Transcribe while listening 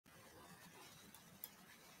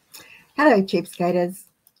Hello, cheapskaters.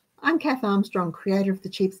 I'm Kath Armstrong, creator of the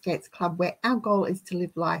Cheapskates Club, where our goal is to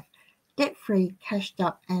live life debt-free, cashed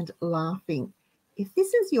up, and laughing. If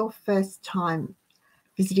this is your first time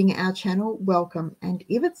visiting our channel, welcome. And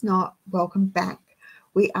if it's not, welcome back.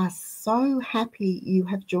 We are so happy you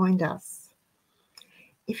have joined us.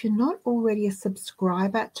 If you're not already a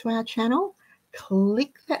subscriber to our channel,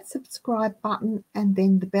 click that subscribe button and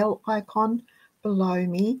then the bell icon below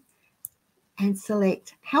me and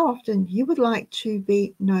select how often you would like to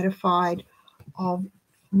be notified of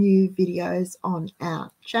new videos on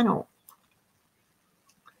our channel.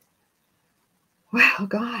 Well,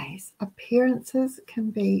 guys, appearances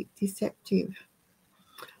can be deceptive.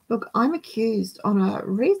 Look, I'm accused on a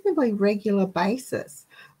reasonably regular basis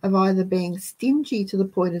of either being stingy to the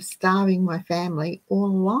point of starving my family or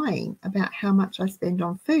lying about how much I spend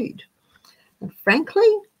on food. And frankly,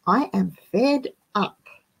 I am fed up.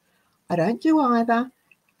 I don't do either,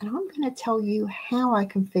 and I'm going to tell you how I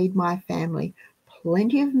can feed my family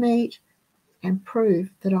plenty of meat and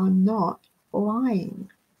prove that I'm not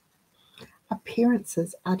lying.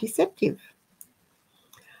 Appearances are deceptive.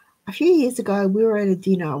 A few years ago, we were at a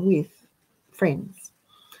dinner with friends.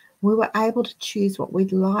 We were able to choose what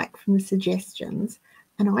we'd like from the suggestions,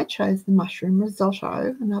 and I chose the mushroom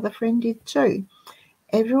risotto. Another friend did too.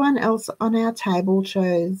 Everyone else on our table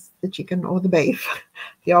chose the chicken or the beef,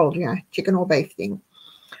 the old, chicken or beef thing.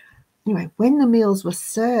 Anyway, when the meals were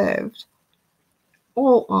served,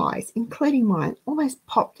 all eyes, including mine, almost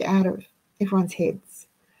popped out of everyone's heads.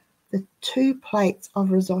 The 2 plates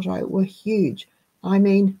of risotto were huge. I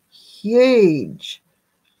mean, huge.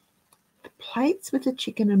 The plates with the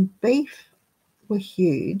chicken and beef were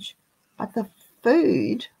huge, but the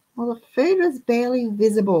food was barely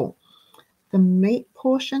visible. The meat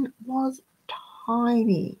portion was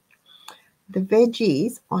tiny. The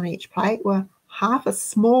veggies on each plate were half a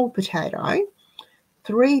small potato,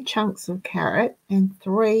 3 chunks of carrot, and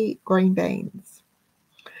 3 green beans.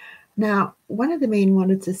 Now, one of the men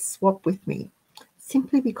wanted to swap with me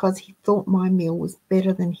simply because he thought my meal was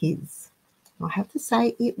better than his. I have to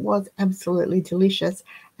say it was absolutely delicious,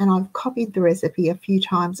 and I've copied the recipe a few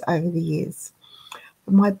times over the years.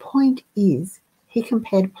 But my point is, he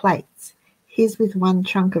compared plates. His with 1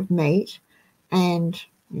 chunk of meat and,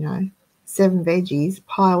 7 veggies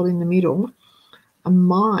piled in the middle, and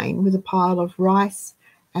mine with a pile of rice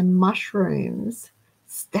and mushrooms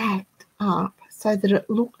stacked up so that it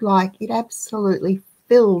looked like it absolutely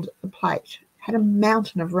filled the plate, had a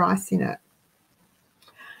mountain of rice in it.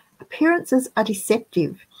 Appearances are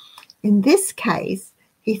deceptive. In this case,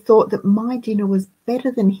 he thought that my dinner was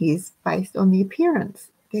better than his based on the appearance.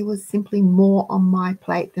 There was simply more on my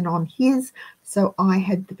plate than on his, so I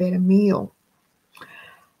had the better meal.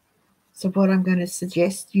 So what I'm going to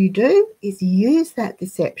suggest you do is use that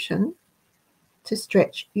deception to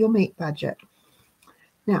stretch your meat budget.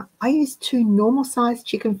 Now, I use 2 normal-sized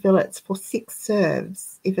chicken fillets for 6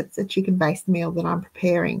 serves if it's a chicken-based meal that I'm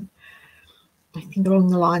preparing. I think along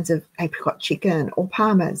the lines of apricot chicken or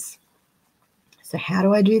parmas. So how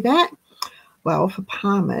do I do that? Well, for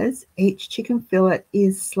parmas, each chicken fillet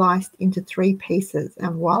is sliced into 3 pieces,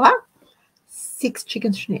 and voila, 6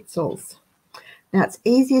 chicken schnitzels. Now, it's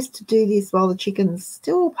easiest to do this while the chicken's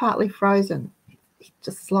still partly frozen. It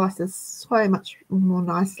just slices so much more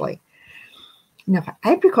nicely. Now, for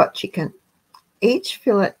apricot chicken, each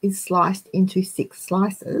fillet is sliced into 6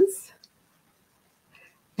 slices,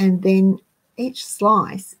 and then each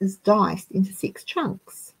slice is diced into 6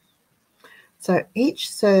 chunks. So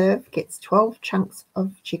each serve gets 12 chunks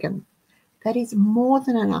of chicken. That is more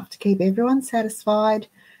than enough to keep everyone satisfied.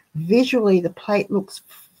 Visually, the plate looks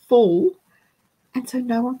full, and so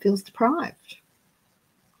no one feels deprived.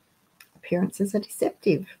 Appearances are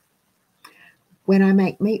deceptive. When I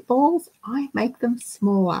make meatballs, I make them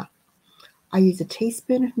smaller. I use a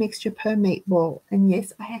teaspoon of mixture per meatball, and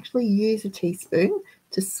yes, I actually use a teaspoon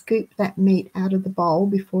to scoop that meat out of the bowl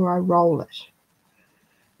before I roll it.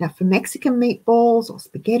 Now, for Mexican meatballs or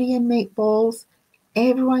spaghetti and meatballs,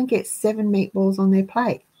 everyone gets 7 meatballs on their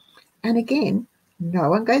plate. And again, no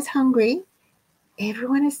one goes hungry,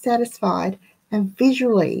 everyone is satisfied, and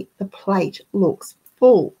visually the plate looks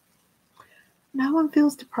full. No one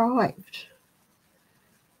feels deprived.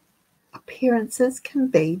 Appearances can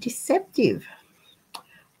be deceptive.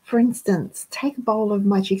 For instance, take a bowl of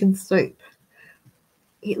my chicken soup.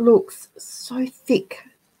 It looks so thick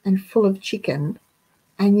and full of chicken,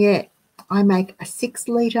 and yet I make a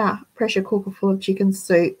 6-litre pressure cooker full of chicken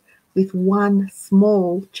soup with 1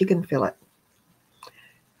 small chicken fillet.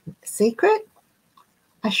 The secret?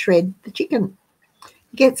 I shred the chicken.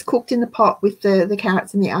 It gets cooked in the pot with the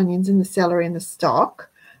carrots and the onions and the celery and the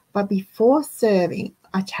stock. But before serving,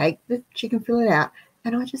 I take the chicken fillet out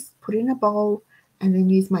and I just put it in a bowl and then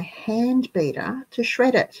use my hand beater to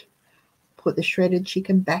shred it. Put the shredded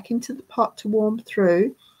chicken back into the pot to warm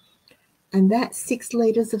through, and that 6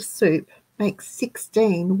 litres of soup makes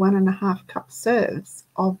 16 1.5 cup serves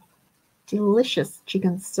of delicious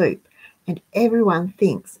chicken soup, and everyone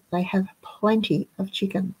thinks they have plenty of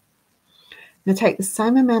chicken. Now take the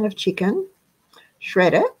same amount of chicken,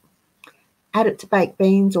 shred it, add it to baked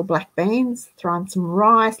beans or black beans, throw in some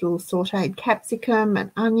rice, a little sauteed capsicum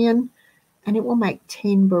and onion, and it will make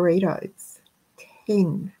 10 burritos.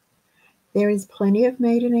 10. There is plenty of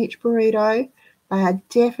meat in each burrito. They are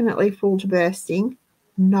definitely full to bursting.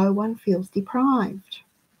 No one feels deprived.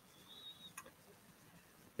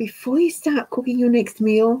 Before you start cooking your next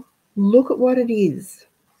meal, look at what it is.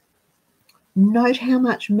 Note how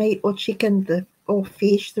much meat or chicken or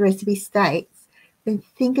fish the recipe states. Then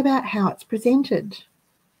think about how it's presented.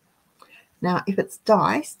 Now, if it's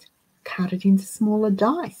diced, cut it into smaller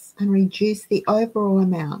dice and reduce the overall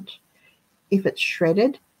amount. If it's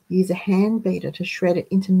shredded, use a hand beater to shred it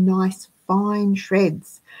into nice fine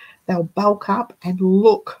shreds. They'll bulk up and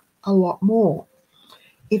look a lot more.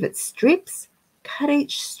 If it's strips, cut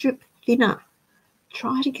each strip thinner.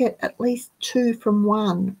 Try to get at least 2 from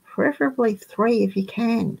 1, preferably 3 if you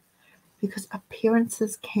can, because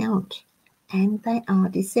appearances count and they are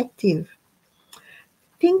deceptive.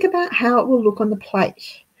 Think about how it will look on the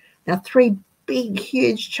plate. Now, 3 big,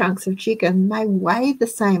 huge chunks of chicken may weigh the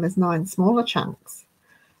same as 9 smaller chunks,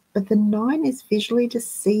 but the 9 is visually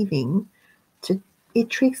deceiving. It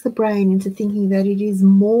tricks the brain into thinking that it is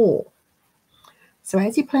more. So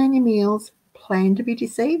as you plan your meals, plan to be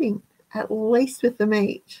deceiving, at least with the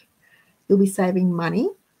meat. You'll be saving money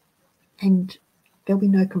and there'll be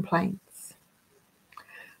no complaints.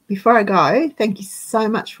 Before I go, thank you so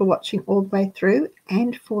much for watching all the way through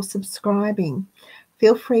and for subscribing.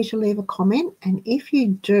 Feel free to leave a comment, and if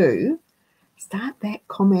you do, start that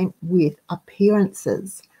comment with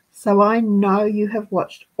appearances, so I know you have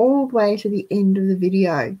watched all the way to the end of the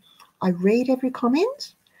video. I read every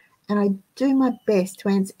comment and I do my best to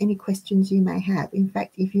answer any questions you may have. In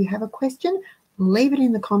fact, if you have a question, leave it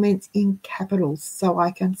in the comments in capitals so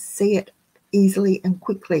I can see it easily and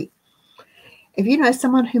quickly. If you know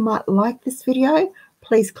someone who might like this video,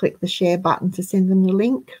 please click the share button to send them the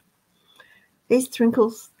link. These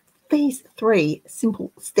 3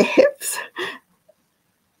 simple steps,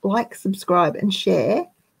 like, subscribe and share,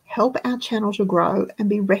 help our channel to grow and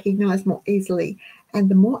be recognized more easily. And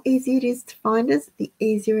the more easy it is to find us, the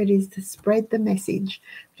easier it is to spread the message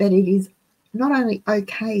that it is not only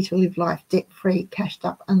okay to live life debt-free, cashed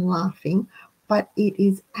up and laughing, but it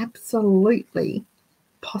is absolutely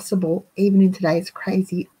possible even in today's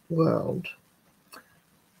crazy world.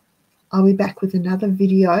 I'll be back with another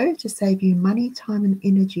video to save you money, time and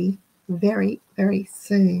energy very, very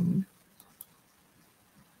soon.